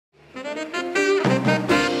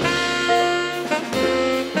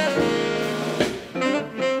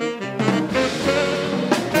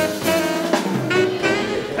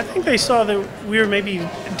they saw that we were maybe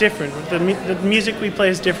different. The music we play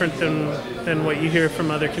is different than what you hear from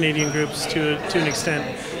other Canadian groups to an extent.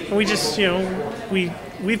 And we just,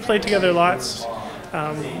 we've played together lots.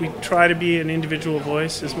 We try to be an individual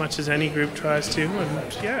voice as much as any group tries to.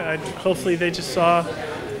 And yeah, hopefully they just saw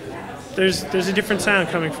there's a different sound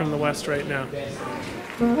coming from the West right now.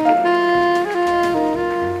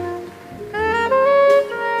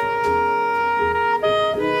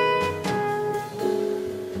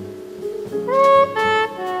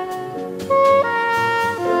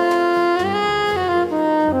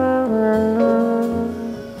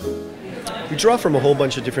 We draw from a whole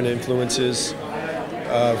bunch of different influences.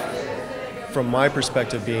 From my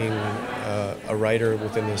perspective, being a writer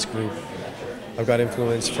within this group, I've got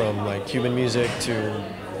influence from like Cuban music to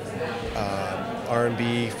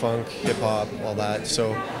R&B, funk, hip hop, all that.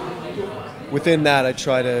 So within that, I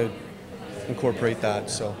try to incorporate that.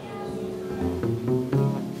 So.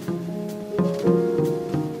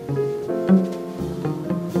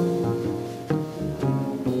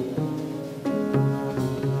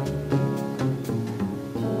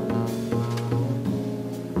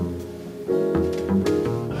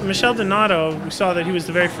 Michel Donato, we saw that he was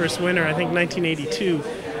the very first winner, I think 1982,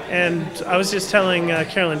 and I was just telling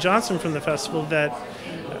Carolyn Johnson from the festival that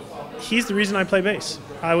he's the reason I play bass.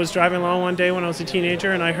 I was driving along one day when I was a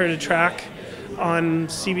teenager and I heard a track on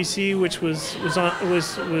CBC which was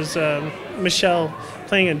Michel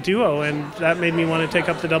playing a duo, and that made me want to take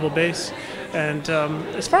up the double bass. And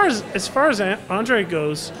as far as Andre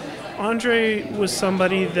goes, Andre was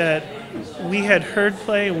somebody that we had heard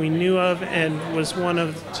play and we knew of, and was one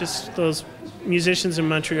of just those musicians in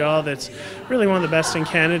Montreal that's really one of the best in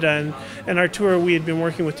Canada. And our tour, we had been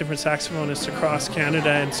working with different saxophonists across Canada,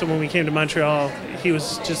 and so when we came to Montreal, he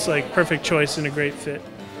was just like perfect choice and a great fit.